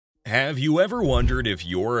Have you ever wondered if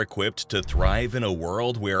you're equipped to thrive in a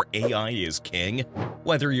world where AI is king?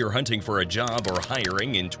 Whether you're hunting for a job or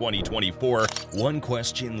hiring in 2024, one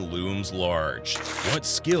question looms large. What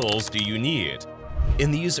skills do you need?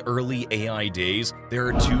 In these early AI days, there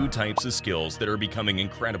are two types of skills that are becoming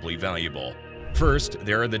incredibly valuable. First,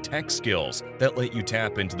 there are the tech skills that let you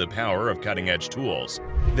tap into the power of cutting-edge tools.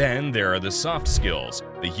 Then there are the soft skills,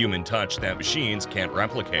 the human touch that machines can't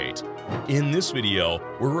replicate. In this video,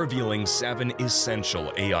 we're revealing 7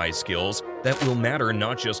 essential AI skills that will matter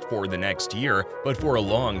not just for the next year, but for a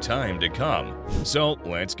long time to come. So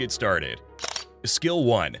let's get started. Skill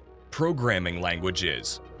 1. Programming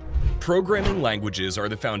languages. Programming languages are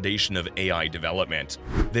the foundation of AI development.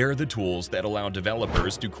 They're the tools that allow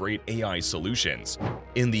developers to create AI solutions.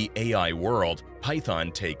 In the AI world,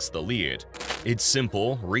 Python takes the lead. It's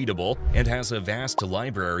simple, readable, and has a vast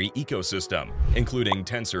library ecosystem, including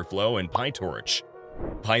TensorFlow and PyTorch.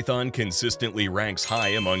 Python consistently ranks high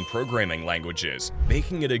among programming languages,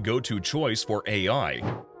 making it a go-to choice for AI.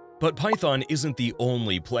 But Python isn't the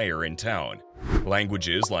only player in town.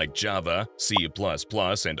 Languages like Java, C++,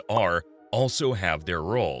 and R also have their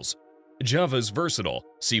roles. Java's versatile,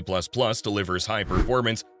 C++ delivers high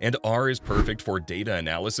performance, and R is perfect for data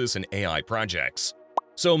analysis and AI projects.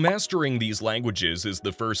 So mastering these languages is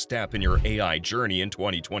the first step in your AI journey in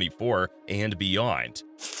 2024 and beyond.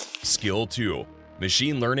 Skill 2.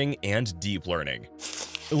 Machine learning and deep learning.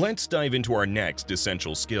 Let's dive into our next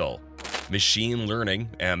essential skill: machine learning,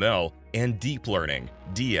 ML, and deep learning,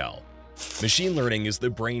 DL. Machine learning is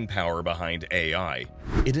the brainpower behind AI.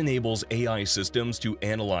 It enables AI systems to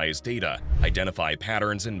analyze data, identify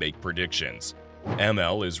patterns, and make predictions.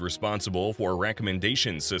 ML is responsible for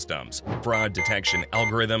recommendation systems, fraud detection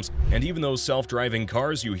algorithms, and even those self-driving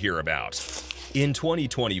cars you hear about. In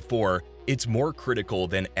 2024, it's more critical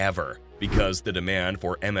than ever because the demand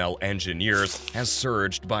for ML engineers has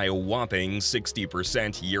surged by a whopping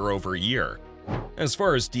 60% year over year. As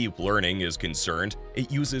far as deep learning is concerned,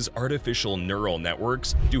 it uses artificial neural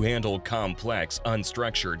networks to handle complex,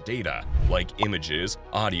 unstructured data like images,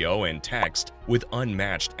 audio, and text with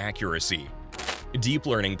unmatched accuracy. Deep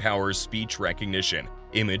learning powers speech recognition,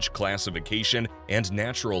 image classification, and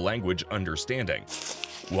natural language understanding.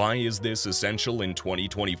 Why is this essential in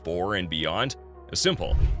 2024 and beyond?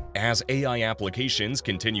 Simple. As AI applications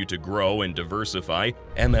continue to grow and diversify,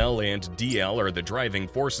 ML and DL are the driving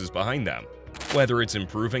forces behind them. Whether it's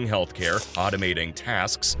improving healthcare, automating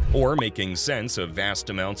tasks, or making sense of vast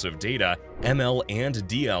amounts of data, ML and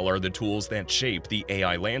DL are the tools that shape the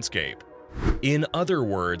AI landscape. In other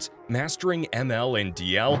words, mastering ML and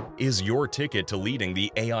DL is your ticket to leading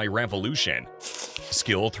the AI revolution.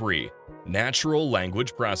 Skill 3. Natural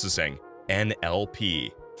language processing,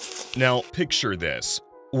 NLP. Now, picture this.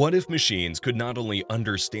 What if machines could not only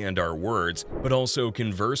understand our words, but also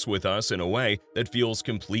converse with us in a way that feels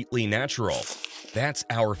completely natural? That's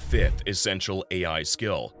our 5th essential AI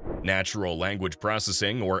skill, natural language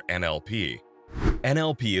processing, or NLP.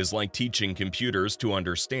 NLP is like teaching computers to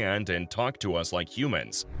understand and talk to us like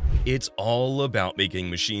humans. It's all about making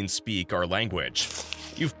machines speak our language.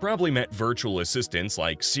 You've probably met virtual assistants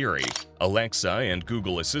like Siri, Alexa, and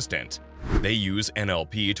Google Assistant. They use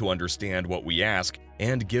NLP to understand what we ask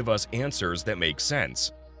and give us answers that make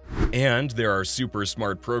sense. And there are super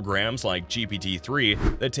smart programs like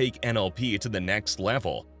GPT-3 that take NLP to the next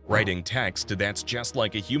level, writing text that's just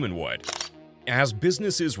like a human would. As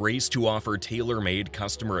businesses race to offer tailor-made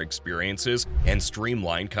customer experiences and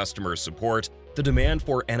streamline customer support, the demand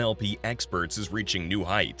for NLP experts is reaching new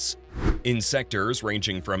heights. In sectors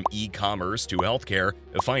ranging from e-commerce to healthcare,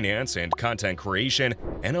 finance, and content creation,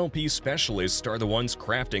 NLP specialists are the ones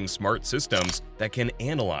crafting smart systems that can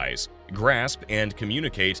analyze, grasp, and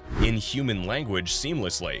communicate in human language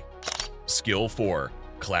seamlessly. Skill 4.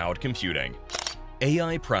 Cloud computing.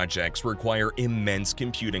 AI projects require immense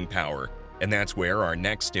computing power, and that's where our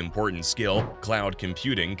next important skill, cloud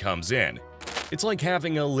computing, comes in. It's like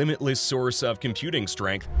having a limitless source of computing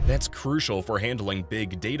strength that's crucial for handling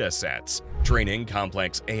big data sets, training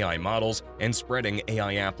complex AI models, and spreading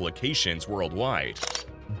AI applications worldwide.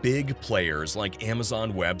 Big players like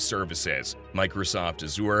Amazon Web Services, Microsoft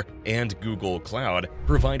Azure, and Google Cloud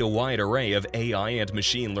provide a wide array of AI and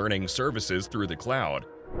machine learning services through the cloud.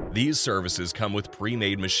 These services come with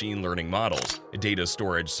pre-made machine learning models, data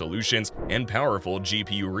storage solutions, and powerful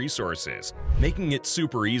GPU resources, making it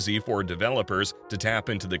super easy for developers to tap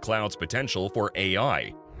into the cloud's potential for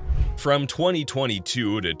AI. From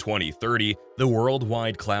 2022 to 2030, the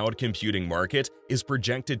worldwide cloud computing market is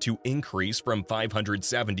projected to increase from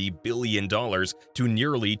 $570 billion to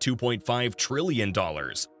nearly $2.5 trillion.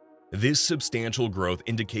 This substantial growth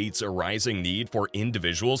indicates a rising need for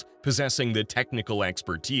individuals possessing the technical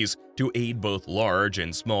expertise to aid both large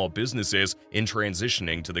and small businesses in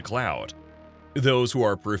transitioning to the cloud. Those who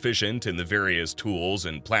are proficient in the various tools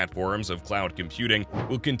and platforms of cloud computing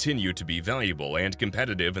will continue to be valuable and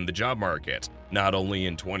competitive in the job market, not only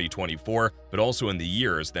in 2024, but also in the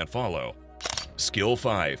years that follow. Skill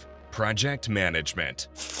 5. Project Management.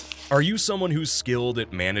 Are you someone who's skilled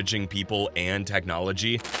at managing people and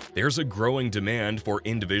technology? There's a growing demand for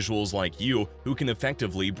individuals like you who can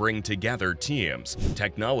effectively bring together teams,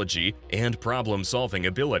 technology, and problem-solving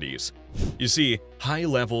abilities. You see,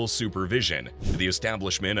 high-level supervision, the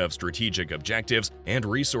establishment of strategic objectives, and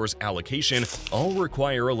resource allocation all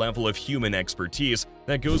require a level of human expertise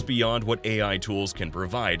that goes beyond what AI tools can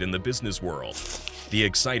provide in the business world. The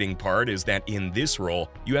exciting part is that in this role,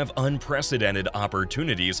 you have unprecedented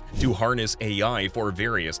opportunities to harness AI for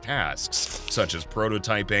various tasks, such as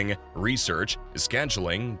prototyping, research,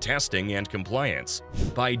 scheduling, testing, and compliance.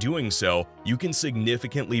 By doing so, you can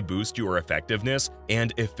significantly boost your effectiveness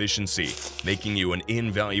and efficiency, making you an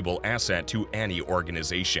invaluable asset to any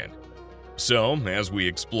organization. So, as we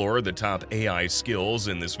explore the top AI skills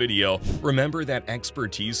in this video, remember that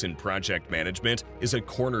expertise in project management is a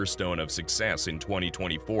cornerstone of success in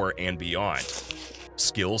 2024 and beyond.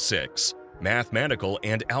 Skill 6. Mathematical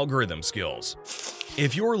and algorithm skills.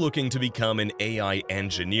 If you're looking to become an AI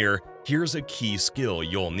engineer, here's a key skill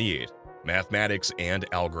you'll need: mathematics and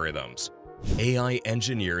algorithms. AI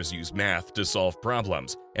engineers use math to solve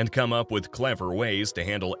problems and come up with clever ways to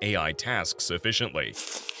handle AI tasks efficiently.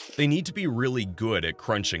 They need to be really good at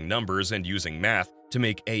crunching numbers and using math to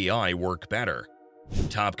make AI work better.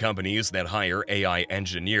 Top companies that hire AI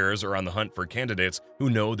engineers are on the hunt for candidates who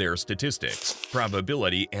know their statistics,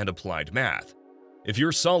 probability, and applied math. If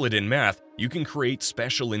you're solid in math, you can create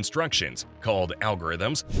special instructions, called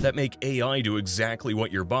algorithms, that make AI do exactly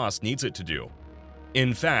what your boss needs it to do.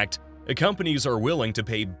 In fact, companies are willing to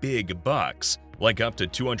pay big bucks, like up to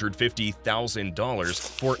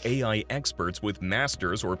 $250,000 for AI experts with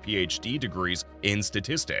master's or PhD degrees in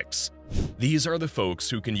statistics. These are the folks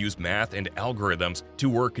who can use math and algorithms to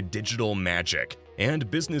work digital magic, and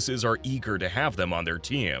businesses are eager to have them on their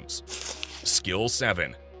teams. Skill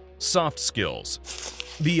 7. Soft skills.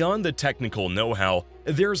 Beyond the technical know-how,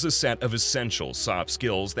 there's a set of essential soft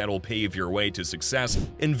skills that'll pave your way to success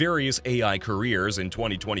in various AI careers in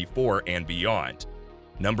 2024 and beyond.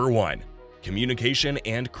 Number 1. Communication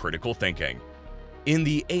and critical thinking. In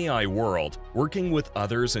the AI world, working with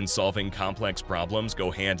others and solving complex problems go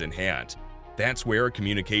hand in hand. That's where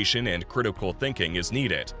communication and critical thinking is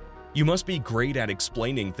needed. You must be great at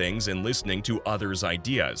explaining things and listening to others'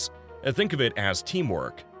 ideas. Think of it as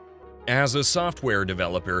teamwork. As a software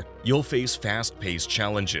developer, you'll face fast-paced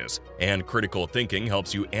challenges, and critical thinking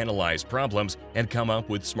helps you analyze problems and come up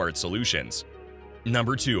with smart solutions.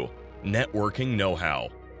 Number 2. Networking know-how.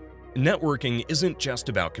 Networking isn't just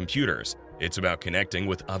about computers, it's about connecting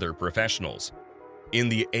with other professionals. In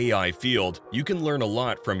the AI field, you can learn a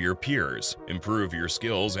lot from your peers, improve your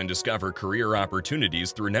skills, and discover career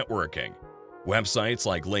opportunities through networking. Websites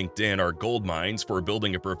like LinkedIn are goldmines for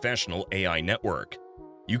building a professional AI network.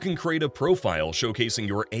 You can create a profile showcasing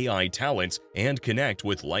your AI talents and connect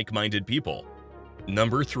with like-minded people.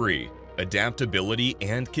 Number 3. Adaptability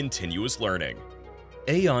and continuous learning.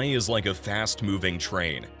 AI is like a fast-moving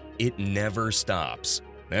train. It never stops.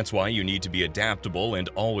 That's why you need to be adaptable and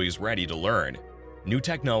always ready to learn. New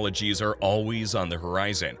technologies are always on the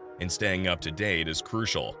horizon, and staying up to date is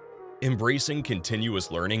crucial. Embracing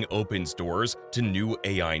continuous learning opens doors to new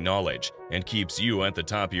AI knowledge and keeps you at the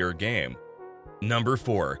top of your game. Number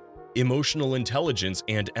 4. Emotional intelligence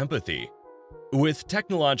and empathy. With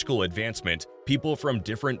technological advancement, people from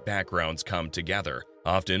different backgrounds come together,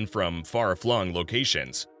 often from far-flung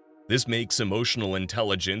locations. This makes emotional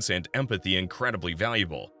intelligence and empathy incredibly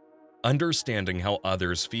valuable. Understanding how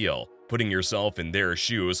others feel, putting yourself in their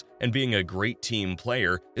shoes, and being a great team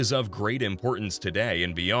player is of great importance today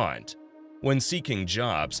and beyond. When seeking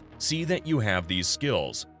jobs, see that you have these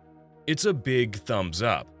skills. It's a big thumbs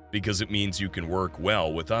up because it means you can work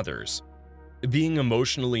well with others. Being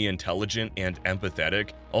emotionally intelligent and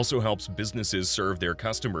empathetic also helps businesses serve their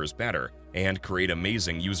customers better and create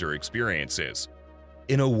amazing user experiences.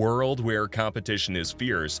 In a world where competition is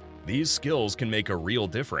fierce, these skills can make a real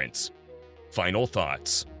difference. Final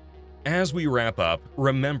thoughts. As we wrap up,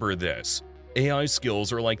 remember this: AI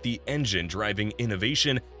skills are like the engine driving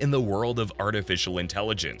innovation in the world of artificial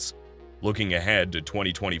intelligence. Looking ahead to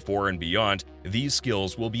 2024 and beyond, these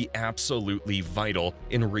skills will be absolutely vital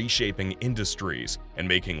in reshaping industries and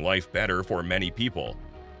making life better for many people.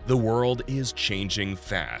 The world is changing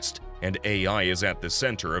fast, and AI is at the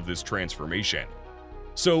center of this transformation.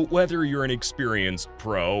 So whether you're an experienced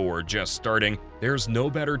pro or just starting, there's no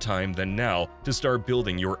better time than now to start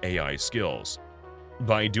building your AI skills.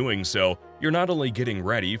 By doing so, you're not only getting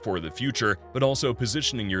ready for the future, but also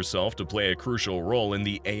positioning yourself to play a crucial role in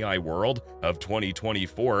the AI world of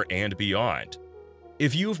 2024 and beyond.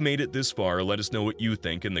 If you've made it this far, let us know what you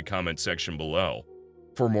think in the comment section below.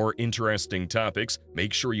 For more interesting topics,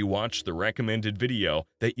 make sure you watch the recommended video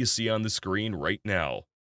that you see on the screen right now.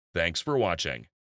 Thanks for watching.